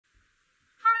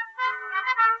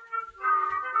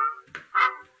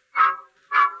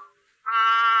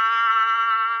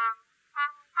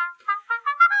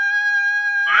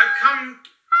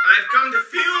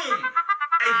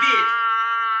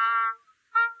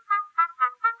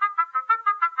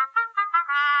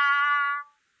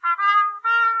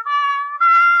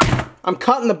I'm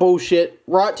cutting the bullshit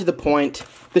right to the point.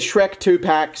 The Shrek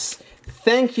 2-packs.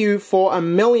 Thank you for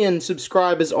 1 million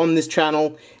subscribers on this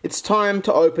channel. It's time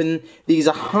to open these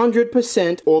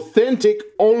 100% authentic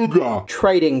ogre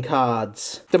trading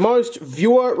cards. The most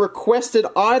viewer requested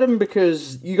item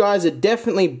because you guys are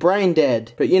definitely brain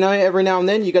dead. But you know, every now and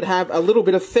then you gotta have a little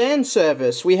bit of fan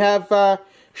service. We have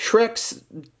Shrek's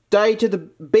Day to the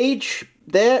Beach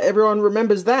there. Everyone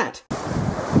remembers that.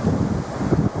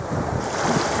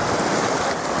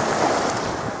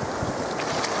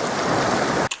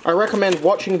 I recommend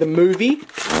watching the movie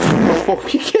before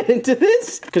we get into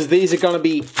this, because these are going to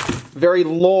be very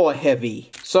lore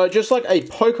heavy. So just like a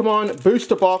Pokemon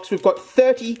booster box, we've got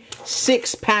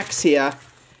 36 packs here.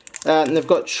 And they've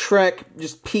got Shrek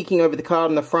just peeking over the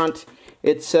card on the front.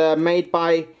 It's made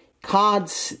by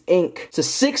Cards Inc. It's a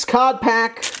 6-card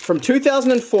pack from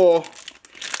 2004.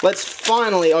 Let's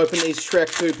finally open these Shrek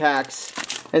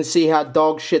 2-packs and see how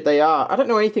dog shit they are. I don't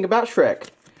know anything about Shrek.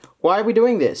 Why are we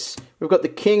doing this? We've got the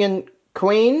king and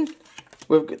queen.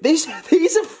 We've got these are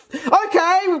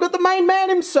okay. We've got the main man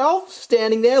himself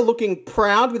standing there, looking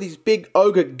proud with his big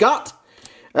ogre gut.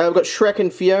 We've got Shrek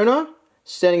and Fiona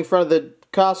standing in front of the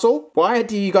castle. Why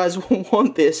do you guys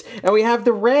want this? And we have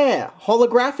the rare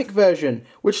holographic version,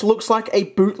 which looks like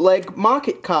a bootleg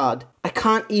market card. I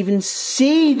can't even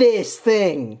see this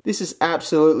thing. This is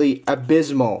absolutely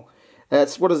abysmal.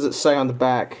 What does it say on the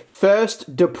back?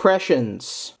 First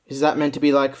depressions. Is that meant to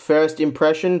be like first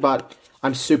impression, but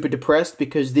I'm super depressed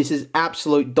because this is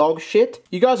absolute dog shit?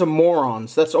 You guys are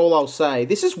morons, that's all I'll say.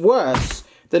 This is worse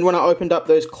than when I opened up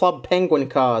those Club Penguin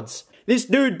cards. This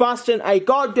dude busting a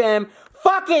goddamn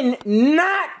fucking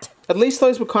nut! At least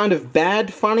those were kind of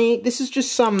bad funny. This is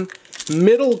just some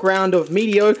middle ground of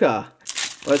mediocre.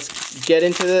 Let's get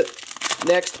into the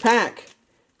next pack.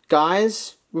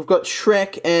 Guys, we've got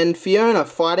Shrek and Fiona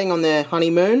fighting on their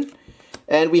honeymoon.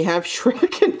 And we have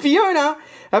Shrek and Fiona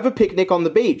have a picnic on the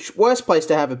beach. Worst place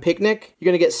to have a picnic. You're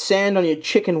going to get sand on your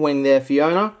chicken wing there,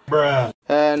 Fiona. Bruh.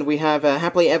 And we have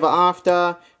Happily Ever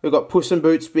After. We've got Puss in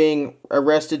Boots being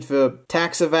arrested for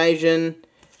tax evasion.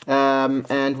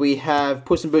 And we have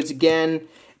Puss in Boots again.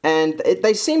 And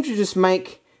they seem to just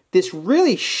make this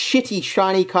really shitty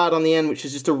shiny card on the end, which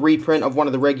is just a reprint of one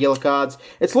of the regular cards.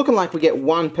 It's looking like we get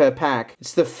one per pack.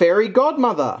 It's the Fairy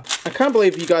Godmother. I can't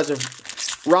believe you guys have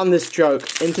run this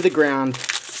joke into the ground,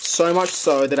 so much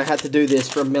so that I had to do this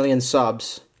for 1 million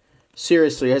subs.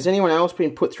 Seriously, has anyone else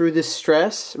been put through this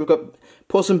stress? We've got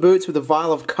Puss in Boots with a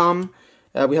vial of cum.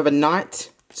 We have a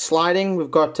knight sliding. We've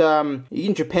got,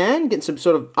 in Japan, getting some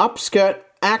sort of upskirt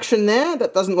action there.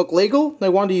 That doesn't look legal.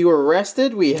 No wonder you were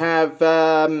arrested. We have,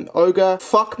 Ogre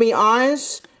Fuck Me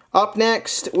Eyes. Up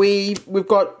next, we've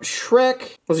got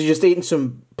Shrek. Was he just eating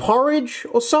some porridge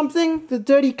or something? The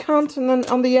dirty cunt. And then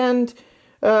on the end,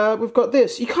 we've got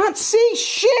this. You can't see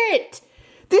shit!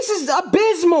 This is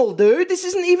abysmal, dude. This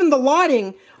isn't even the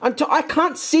lighting. I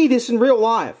can't see this in real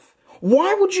life.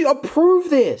 Why would you approve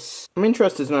this? I'm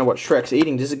interested to know what Shrek's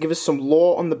eating. Does it give us some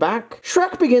lore on the back?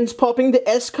 Shrek begins popping the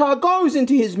escargots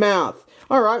into his mouth.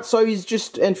 Alright, so he's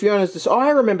just... And Fiona's just... Oh,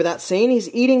 I remember that scene. He's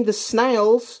eating the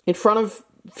snails in front of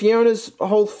Fiona's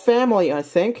whole family, I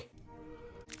think.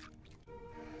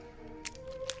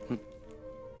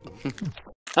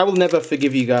 I will never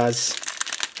forgive you guys.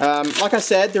 Like I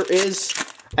said, there is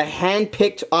a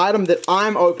hand-picked item that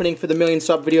I'm opening for the 1 million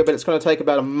sub video, but it's going to take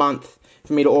about a month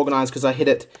for me to organize because I hit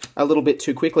it a little bit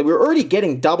too quickly. We're already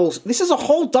getting doubles. This is a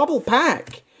whole double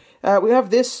pack. We have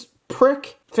this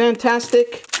prick.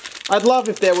 Fantastic. I'd love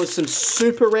if there was some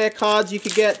super rare cards you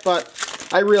could get, but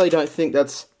I really don't think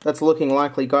that's looking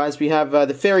likely, guys. We have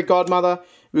the Fairy Godmother.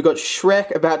 We've got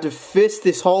Shrek about to fist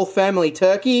this whole family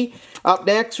turkey. Up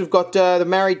next, we've got the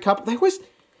married couple. They was...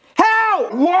 How?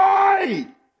 Why?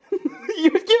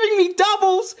 You're giving me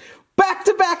doubles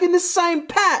back-to-back in the same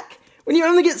pack when you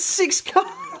only get 6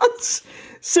 cards.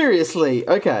 Seriously,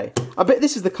 okay. I bet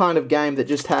this is the kind of game that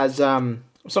just has...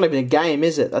 It's not even a game,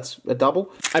 is it? That's a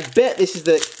double. I bet this is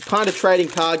the kind of trading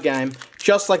card game,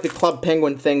 just like the Club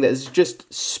Penguin thing, that is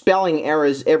just spelling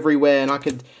errors everywhere, and I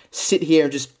could sit here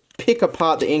and just pick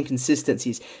apart the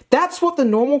inconsistencies. That's what the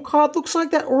normal card looks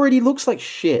like? That already looks like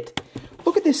shit.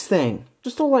 Look at this thing.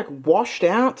 Just all, like, washed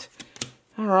out.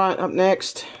 Alright, up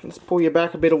next. Let's pull you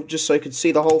back a bit just so you can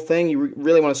see the whole thing. You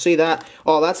really want to see that.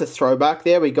 Oh, that's a throwback.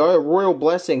 There we go. A Royal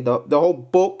Blessing. The whole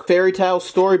book, fairy tale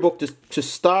storybook to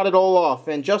start it all off.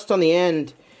 And just on the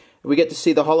end, we get to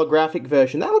see the holographic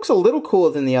version. That looks a little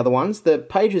cooler than the other ones. The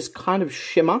pages kind of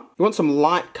shimmer. You want some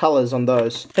light colors on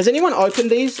those. Has anyone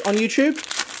opened these on YouTube?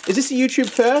 Is this a YouTube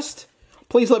first?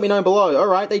 Please let me know below.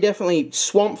 Alright, they definitely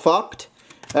swamp fucked.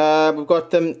 We've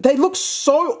got them. They look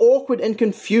so awkward and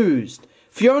confused.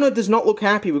 Fiona does not look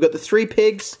happy. We've got the 3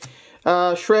 pigs.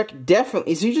 Shrek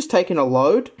definitely... Is he just taking a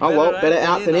load? Oh, well, better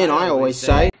out than in, I always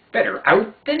say. Better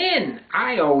out than in,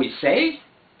 I always say.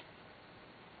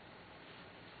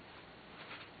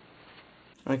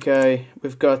 Okay,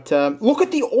 we've got... look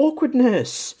at the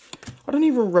awkwardness. I don't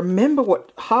even remember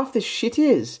what half this shit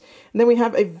is. And then we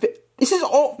have a... This is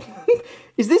all...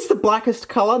 Is this the blackest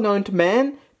colour known to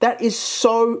man? That is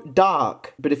so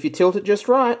dark. But if you tilt it just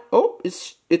right... Oh,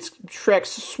 it's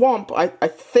Shrek's swamp, I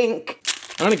think.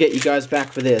 I'm gonna get you guys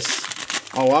back for this.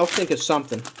 Oh, I'll think of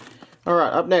something.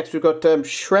 Alright, up next we've got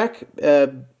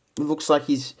Shrek. Looks like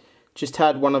he's just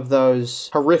had one of those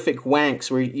horrific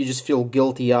wanks where you just feel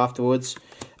guilty afterwards.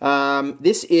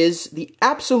 This is the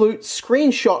absolute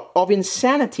screenshot of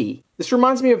insanity. This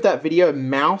reminds me of that video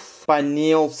Mouth by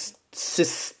Neil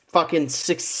Santiago.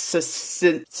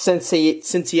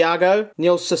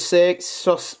 Neil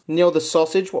the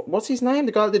Sausage. What's his name?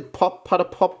 The guy that did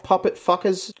Puppet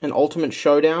Fuckers and Ultimate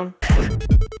Showdown.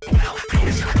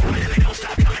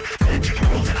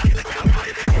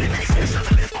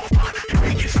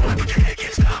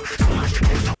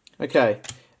 Okay,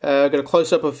 got a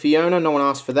close-up of Fiona, no one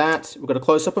asked for that. We've got a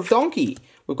close-up of Donkey.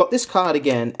 We've got this card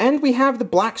again, and we have the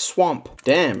Black Swamp.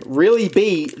 Damn, really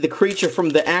be the creature from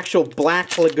the actual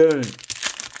Black Lagoon.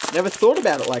 Never thought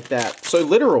about it like that. So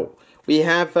literal. We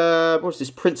have, what's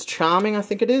this, Prince Charming, I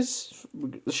think it is?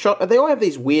 They all have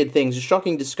these weird things. A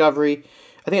Shocking Discovery.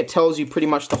 I think it tells you pretty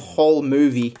much the whole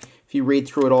movie if you read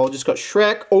through it all. Just got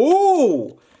Shrek.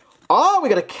 Ooh! Oh, we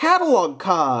got a catalog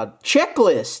card.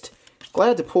 Checklist.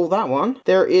 Glad to pull that one.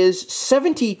 There is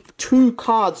 72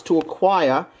 cards to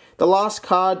acquire. The last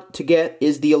card to get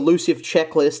is the elusive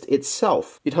checklist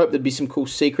itself. You'd hope there'd be some cool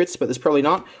secrets, but there's probably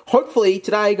not. Hopefully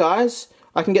today, guys,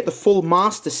 I can get the full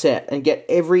master set and get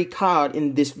every card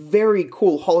in this very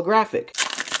cool holographic.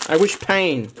 I wish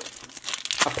pain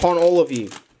upon all of you.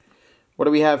 What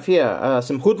do we have here?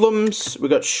 Some hoodlums. We've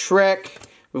got Shrek.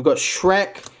 We've got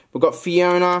Shrek. We've got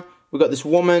Fiona. We've got this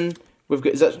woman. We've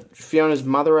got, is that Fiona's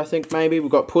mother, I think, maybe? We've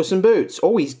got Puss in Boots.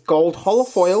 Oh, he's gold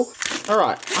holofoil.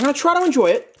 Alright, I'm going to try to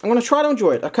enjoy it.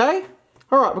 Okay?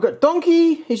 Alright, we've got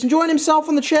Donkey. He's enjoying himself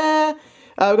on the chair.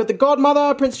 We've got the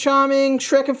Godmother, Prince Charming,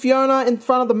 Shrek and Fiona in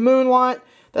front of the moonlight.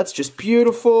 That's just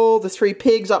beautiful. The 3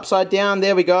 pigs upside down.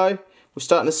 There we go. We're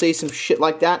starting to see some shit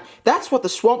like that. That's what the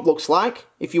swamp looks like,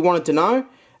 if you wanted to know.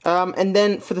 And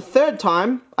then for the 3rd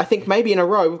time, I think maybe in a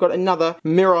row, we've got another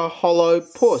mirror hollow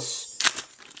puss.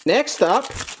 Next up,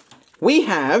 we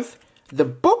have the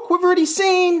book we've already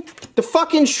seen. The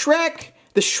fucking Shrek.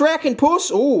 The Shrek and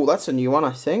Puss. Ooh, that's a new one,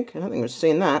 I think. I don't think we've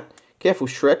seen that. Careful,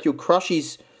 Shrek. You'll crush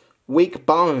his weak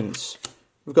bones.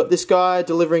 We've got this guy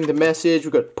delivering the message.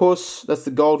 We've got Puss. That's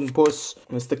the golden Puss.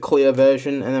 That's the clear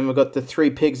version. And then we've got the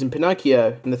 3 pigs and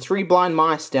Pinocchio. And the 3 blind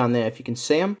mice down there, if you can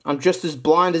see them. I'm just as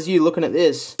blind as you looking at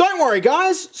this. Don't worry,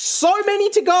 guys. So many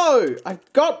to go.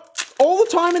 I've got all the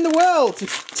time in the world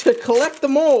to collect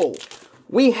them all.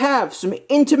 We have some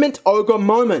intimate ogre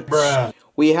moments. Bruh.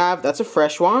 We have, that's a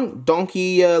fresh one.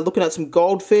 Donkey looking at some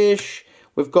goldfish.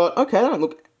 We've got, okay, they don't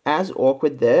look as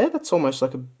awkward there. That's almost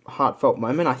like a heartfelt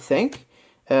moment, I think.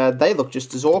 They look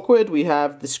just as awkward. We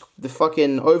have the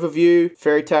fucking overview,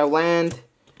 Fairy Tale Land,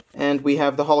 and we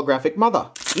have the holographic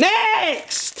mother.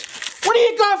 Next! What do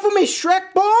you got for me,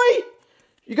 Shrek boy?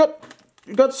 You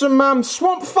got some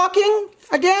swamp fucking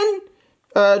again?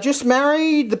 Just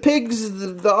married, the pigs,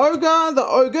 the ogre, the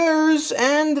ogres,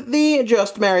 and the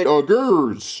just married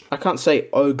ogres. I can't say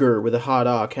ogre with a hard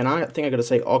R, can I? I think I gotta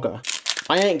say ogre.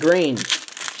 I ain't green.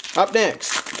 Up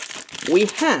next, we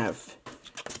have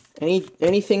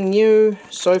anything new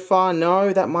so far?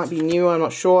 No, that might be new, I'm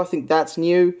not sure. I think that's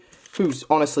new. Who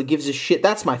honestly gives a shit?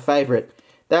 That's my favorite.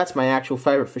 That's my actual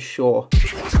favorite for sure.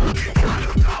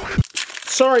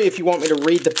 Sorry if you want me to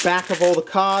read the back of all the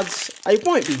cards. I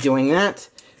won't be doing that.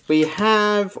 We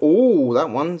have... Ooh, that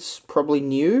one's probably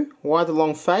new. Why the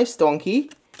long face, Donkey?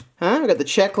 Huh? We've got the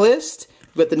checklist.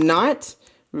 We've got the knight.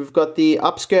 We've got the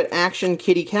upskirt action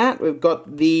kitty cat. We've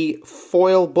got the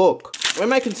foil book. We're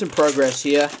making some progress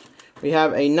here. We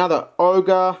have another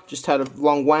ogre. Just had a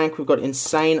long wank. We've got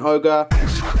insane ogre.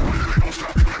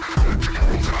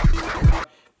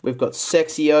 We've got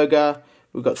sexy ogre.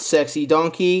 We've got sexy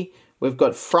donkey. We've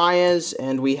got friars,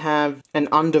 and we have an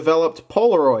undeveloped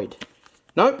Polaroid.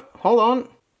 Nope, hold on.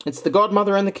 It's the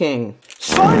Godmother and the King.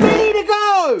 So many to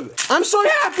go! I'm so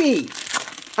happy!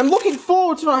 I'm looking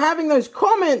forward to not having those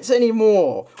comments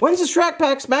anymore. When's the Shrek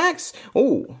packs, Max?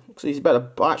 Ooh, looks like he's about to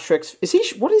bite Shrek's...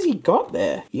 What has he got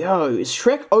there? Yo, is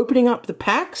Shrek opening up the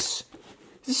packs?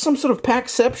 Is this some sort of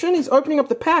packception? He's opening up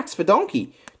the packs for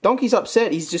Donkey. Donkey's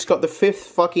upset. He's just got the 5th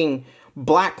fucking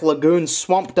Black Lagoon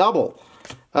Swamp Double.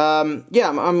 Yeah,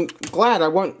 I'm glad I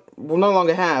will no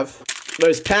longer have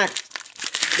those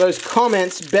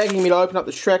comments begging me to open up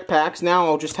the Shrek packs. Now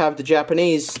I'll just have the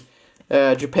Japanese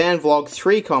Japan Vlog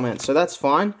 3 comments, so that's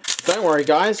fine. Don't worry,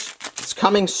 guys. It's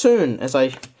coming soon, as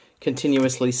I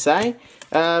continuously say.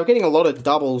 We're getting a lot of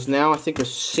doubles now. I think we've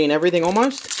seen everything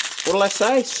almost. What did I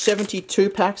say?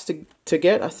 72 packs to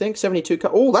get, I think. 72.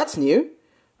 Oh, that's new.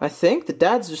 I think the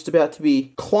dad's just about to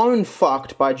be clone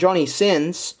fucked by Johnny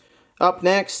Sins. Up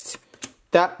next,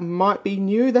 that might be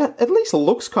new. That at least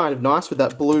looks kind of nice with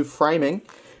that blue framing.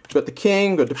 We've got the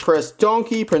King, got Depressed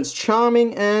Donkey, Prince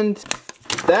Charming, and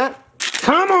that.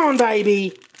 Come on,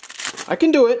 baby! I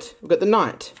can do it. We've got the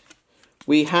Knight.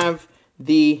 We have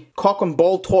the Cock and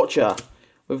Ball Torture.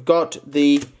 We've got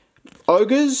the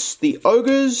Ogres, the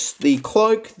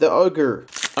Cloak, the Ogre.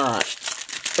 Alright,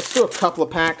 let's do a couple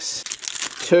of packs.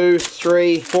 2,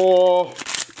 3, 4,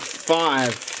 5.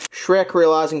 Shrek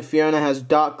realizing Fiona has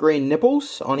dark green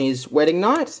nipples on his wedding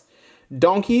night.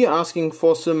 Donkey asking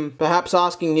for perhaps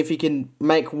asking if he can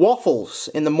make waffles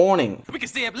in the morning. We can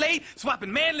stay up late,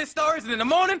 swapping manly stories, and in the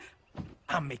morning,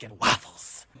 I'm making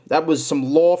waffles. That was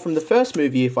some lore from the first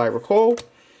movie, if I recall.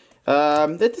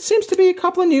 There seems to be a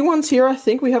couple of new ones here, I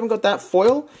think. We haven't got that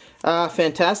foil.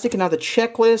 Fantastic. Another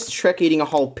checklist. Shrek eating a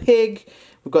whole pig.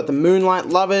 We've got the Moonlight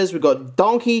Lovers. We've got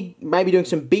Donkey maybe doing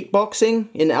some beatboxing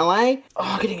in LA.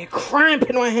 Oh, getting a cramp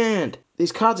in my hand.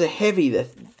 These cards are heavy.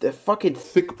 They're fucking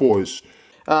thick boys.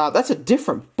 That's a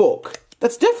different book.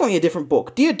 That's definitely a different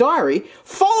book. Dear Diary,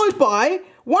 followed by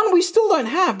one we still don't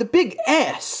have, the Big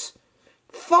S.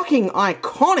 Fucking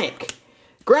iconic.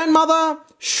 Grandmother,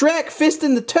 Shrek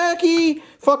fisting the turkey,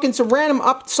 fucking some random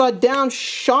upside down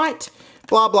shite.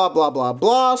 Blah, blah, blah, blah,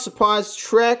 blah. Surprise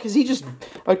Shrek. Is he just...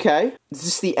 Okay. Is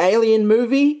this the Alien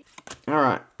movie?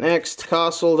 Alright, next.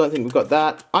 Castle. Don't think we've got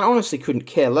that. I honestly couldn't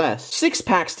care less. 6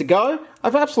 packs to go.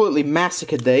 I've absolutely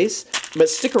massacred these. But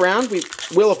stick around. We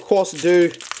will, of course,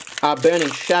 do our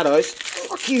Burning Shadows.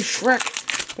 Fuck you,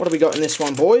 Shrek. What have we got in this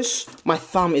one, boys? My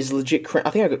thumb is legit... I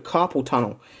think I got carpal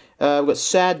tunnel. We've got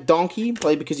Sad Donkey,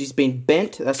 probably because he's been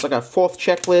bent. That's like our 4th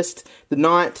checklist. The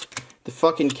Knight. The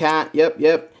fucking cat.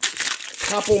 Yep.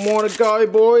 Couple more to go,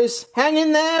 boys. Hang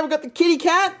in there. We've got the kitty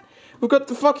cat. We've got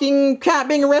the fucking cat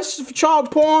being arrested for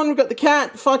child porn. We've got the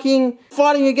cat fucking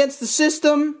fighting against the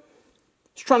system.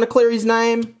 Just trying to clear his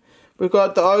name. We've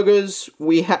got the Ogres.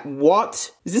 We have...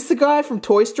 What? Is this the guy from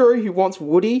Toy Story who wants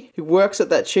Woody? Who works at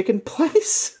that chicken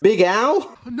place? Big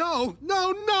Al? No.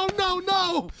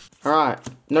 Alright.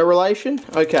 No relation?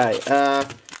 Okay.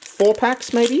 4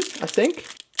 packs, maybe? I think.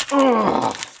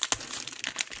 Ugh.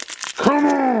 Come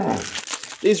on!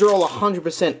 These are all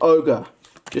 100% ogre,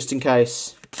 just in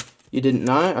case you didn't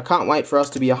know. I can't wait for us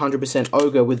to be 100%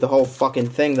 ogre with the whole fucking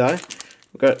thing, though.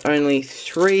 We've got only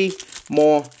 3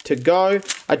 more to go.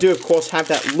 I do, of course, have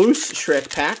that loose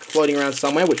Shrek pack floating around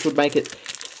somewhere, which would make it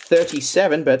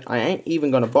 37, but I ain't even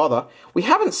gonna bother. We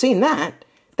haven't seen that.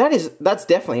 That's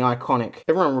definitely iconic.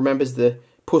 Everyone remembers the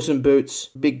Puss in Boots,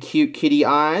 big cute kitty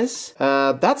eyes.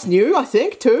 That's new, I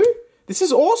think, too. This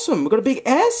is awesome. We've got a big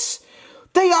S.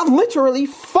 They are literally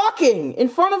fucking in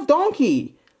front of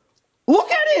Donkey.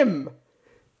 Look at him.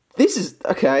 This is...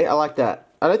 Okay, I like that.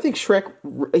 I don't think Shrek...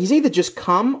 He's either just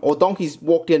come or Donkey's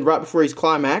walked in right before he's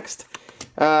climaxed.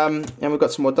 And we've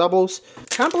got some more doubles.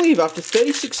 Can't believe after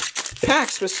 36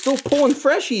 packs we're still pulling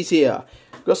freshies here.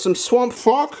 Got some Swamp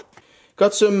Fuck.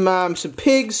 Got some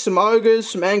pigs, some ogres,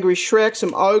 some angry Shrek,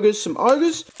 some ogres, some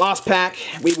ogres. Last pack,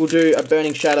 we will do a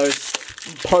Burning Shadows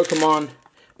Pokemon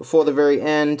before the very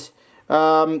end.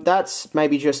 That's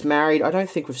maybe just married. I don't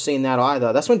think we've seen that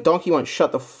either. That's when Donkey won't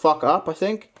shut the fuck up, I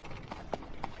think.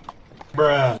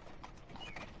 Bruh.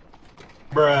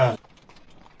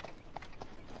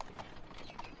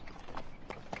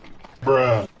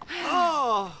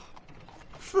 Oh,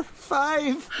 for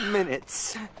 5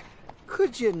 minutes.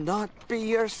 Could you not be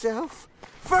yourself?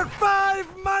 For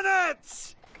 5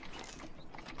 minutes!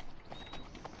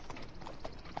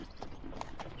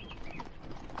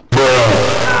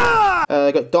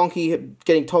 Got Donkey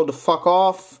getting told to fuck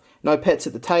off. No pets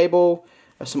at the table.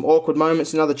 Some awkward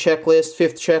moments. Another checklist.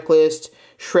 5th checklist.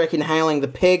 Shrek inhaling the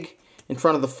pig in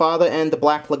front of the father and the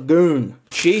Black Lagoon.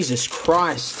 Jesus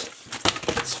Christ.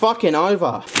 It's fucking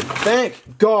over.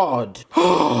 Thank God.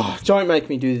 Don't make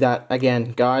me do that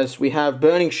again, guys. We have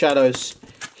Burning Shadows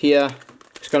here.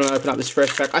 Just gonna open up this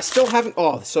fresh pack. I still haven't...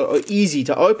 Oh, so easy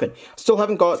to open. Still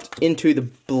haven't got into the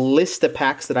blister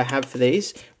packs that I have for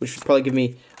these, which would probably give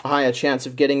me a higher chance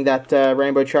of getting that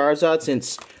Rainbow Charizard,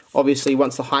 since Obviously,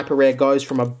 once the hyper rare goes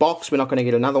from a box, we're not going to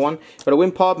get another one. Got a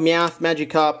Wimpod, Meowth,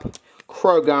 Magikarp,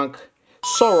 Krogunk,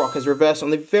 Solrock is reversed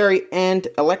on the very end,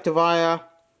 Electivire.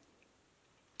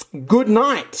 Good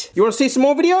night. You want to see some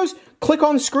more videos? Click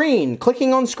on screen.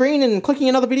 Clicking on screen and clicking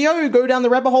another video, go down the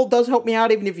rabbit hole does help me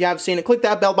out even if you have seen it. Click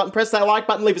that bell button, press that like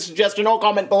button, leave a suggestion or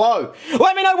comment below.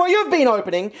 Let me know what you've been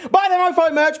opening. Buy the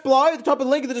Mofo merch below at the top of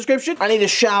the link in the description. I need a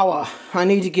shower. I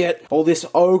need to get all this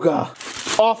ogre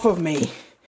off of me.